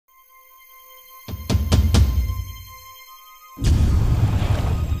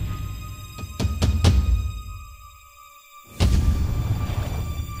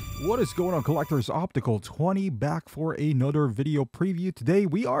What is going on, collectors? Optical 20 back for another video preview. Today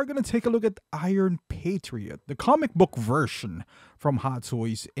we are going to take a look at Iron Patriot, the comic book version from Hot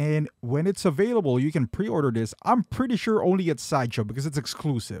Toys, and when it's available you can pre-order this. I'm pretty sure only at Sideshow because it's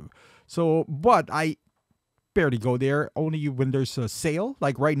exclusive. But I barely go there, only when there's a sale.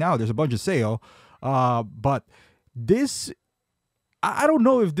 Like right now there's a bunch of sale, but this, I don't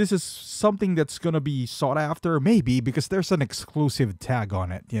know if this is something that's going to be sought after. Maybe, because there's an exclusive tag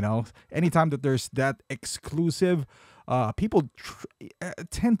on it, you know. Anytime that there's that exclusive, people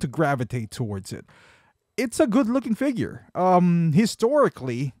tend to gravitate towards it. It's a good-looking figure.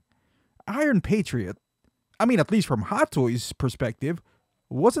 Historically, Iron Patriot, I mean, at least from Hot Toys' perspective,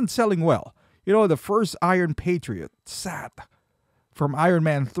 wasn't selling well. You know, the first Iron Patriot sat from Iron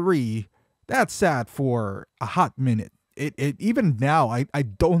Man 3. That sat for a hot minute. It even now, I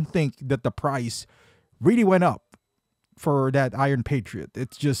don't think that the price really went up for that Iron Patriot.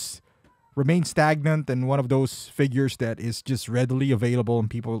 It just remained stagnant and one of those figures that is just readily available and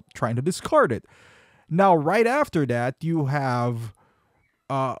people trying to discard it. Now, right after that, you have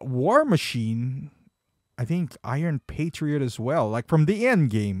War Machine. I think Iron Patriot as well, like from the end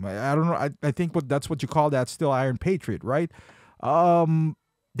game. I don't know. I think that's what you call that, still Iron Patriot, right?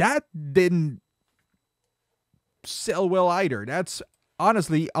 That didn't sell well either. That's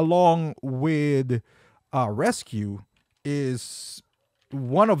honestly, along with Rescue, is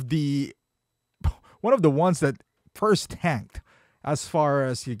one of the ones that first tanked as far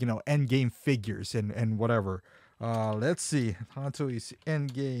as, you know, end game figures and whatever. Let's see, Hot Toys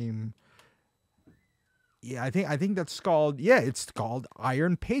end game. Yeah, I think that's called, yeah, it's called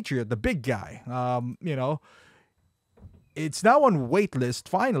Iron Patriot, the big guy. You know, it's now on waitlist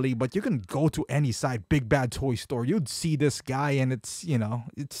finally, but you can go to any site, Big Bad Toy Store. You'd see this guy and it's, you know,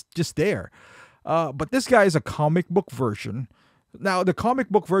 it's just there. But this guy is a comic book version. Now, the comic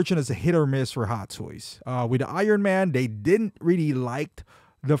book version is a hit or miss for Hot Toys. With the Iron Man, they didn't really like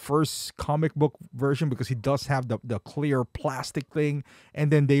the first comic book version because he does have the clear plastic thing.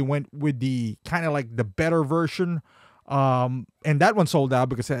 And then they went with the kind of like the better version. And that one sold out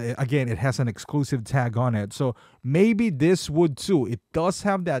because, again, it has an exclusive tag on it. So maybe this would too. It does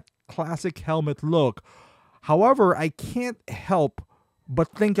have that classic helmet look. However, I can't help but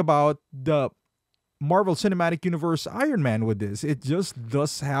think about the Marvel Cinematic Universe Iron Man with this. It just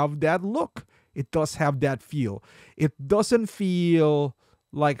does have that look. It does have that feel. It doesn't feel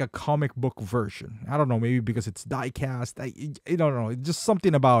like a comic book version. I don't know, maybe because it's die-cast. I don't know. It's just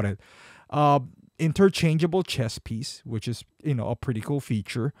something about it. Interchangeable chest piece, which is, you know, a pretty cool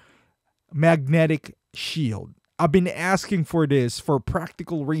feature. Magnetic shield. I've been asking for this for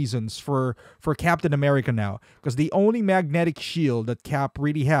practical reasons for Captain America now, because the only magnetic shield that Cap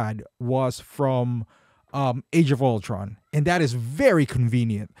really had was from Age of Ultron, and that is very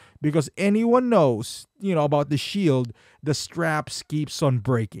convenient because anyone knows, you know, about the shield. The straps keeps on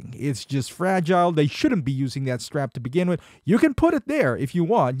breaking. It's just fragile. They shouldn't be using that strap to begin with. You can put it there if you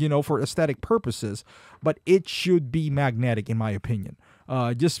want, you know, for aesthetic purposes, but it should be magnetic in my opinion.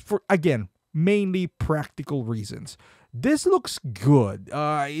 Just for, again, mainly practical reasons. This looks good.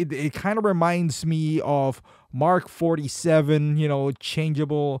 It kind of reminds me of Mark 47, you know,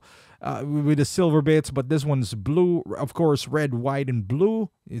 changeable with the silver bits, but this one's blue, of course, red, white, and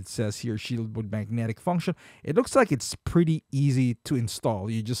blue. It says here shield with magnetic function. It looks like it's pretty easy to install.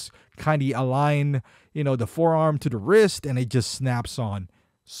 You just kind of align, you know, the forearm to the wrist, and it just snaps on,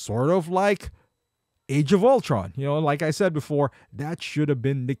 sort of like Age of Ultron. You know, like I said before, that should have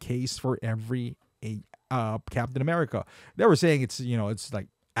been the case for every Captain America. They were saying it's, you know, it's like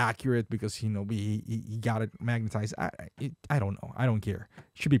accurate because, you know, he got it magnetized. I don't know. I don't care. It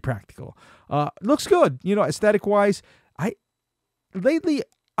should be practical. Looks good, you know, aesthetic wise. Lately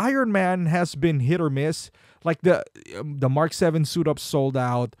Iron Man has been hit or miss. Like the Mark 7 suit up sold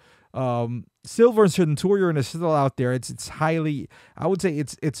out. Silver Centurion is still out there. It's highly, I would say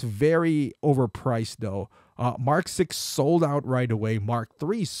it's very overpriced though. Mark 6 sold out right away. Mark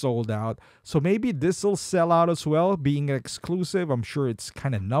 3 sold out. So maybe this will sell out as well, being exclusive. I'm sure it's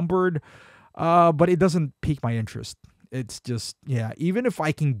kind of numbered, but it doesn't pique my interest. It's just, yeah, even if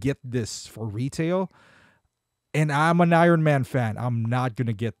I can get this for retail, and I'm an Iron Man fan, I'm not going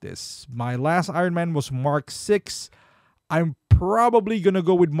to get this. My last Iron Man was Mark 6. I'm probably going to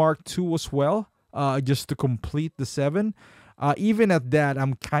go with Mark 2 as well, just to complete the 7. Even at that,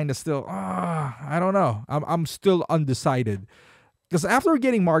 I'm kind of still, I don't know. I'm still undecided. Because after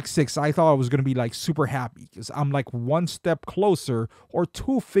getting Mark 6, I thought I was going to be like super happy. Because I'm like one step closer or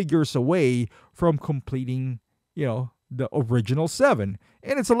 2 figures away from completing, you know, the original 7.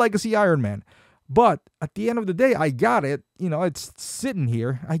 And it's a Legacy Iron Man. But at the end of the day, I got it. It's sitting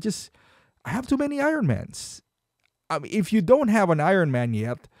here. I have too many Iron Mans. I mean, if you don't have an Iron Man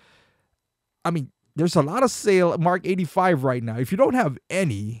yet, I mean, there's a lot of sale at Mark 85 right now. If you don't have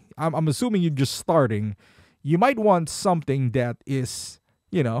any, I'm assuming you're just starting, you might want something that is,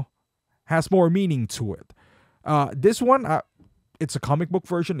 has more meaning to it. This one, it's a comic book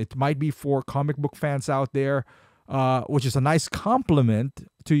version. It might be for comic book fans out there, which is a nice compliment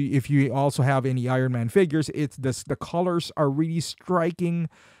to if you also have any Iron Man figures. The colors are really striking.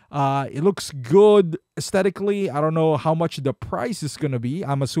 It looks good aesthetically. I don't know how much the price is going to be.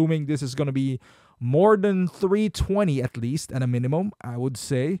 I'm assuming this is going to be more than $320 at least, at a minimum, I would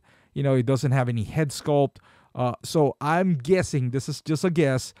say. It doesn't have any head sculpt. So I'm guessing, this is just a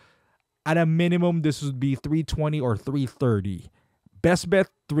guess, at a minimum this would be $320 or $330. Best bet,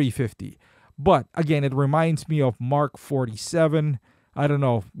 $350. But again, it reminds me of Mark 47. I don't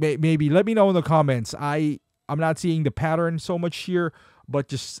know. Maybe let me know in the comments. I'm not seeing the pattern so much here, but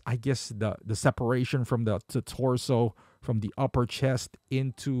just, I guess, the separation from the torso, from the upper chest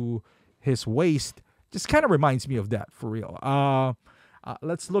into his waist, just kind of reminds me of that, for real.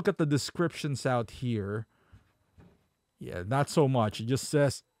 Let's look at the descriptions out here. Yeah, not so much. It just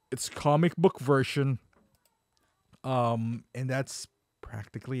says it's comic book version. And that's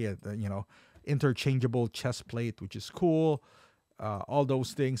practically it. Interchangeable chest plate, which is cool. All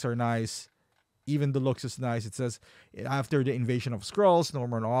those things are nice. Even the looks is nice. It says, after the invasion of Skrulls,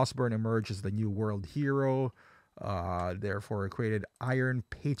 Norman Osborn emerged as the new world hero. Therefore, created Iron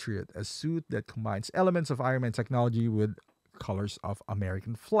Patriot, a suit that combines elements of Iron Man technology with colors of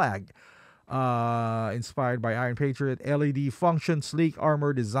American flag. Inspired by Iron Patriot, LED function, sleek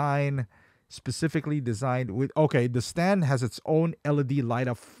armor design, specifically designed with... Okay, the stand has its own LED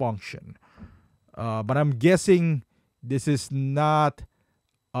light-up function. But I'm guessing this is not...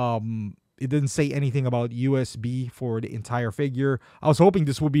 it didn't say anything about USB for the entire figure. I was hoping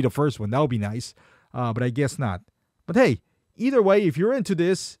this would be the first one. That would be nice. But I guess not. But hey, either way, if you're into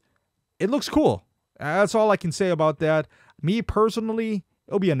this, it looks cool. That's all I can say about that. Me personally,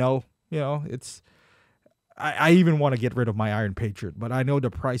 it'll be a no. I even want to get rid of my Iron Patriot, but I know the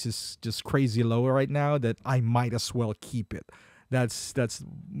price is just crazy low right now that I might as well keep it. That's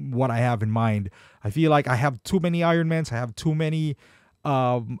what I have in mind. I feel like I have too many Iron Mans. I have too many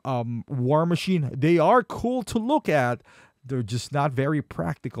War Machine. They are cool to look at. They're just not very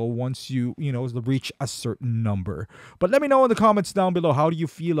practical once you reach a certain number. But let me know in the comments down below, how do you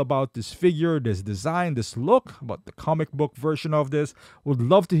feel about this figure, this design, this look, about the comic book version of this? Would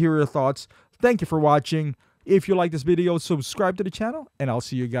love to hear your thoughts. Thank you for watching. If you like this video, subscribe to the channel, and I'll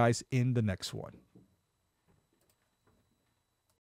see you guys in the next one.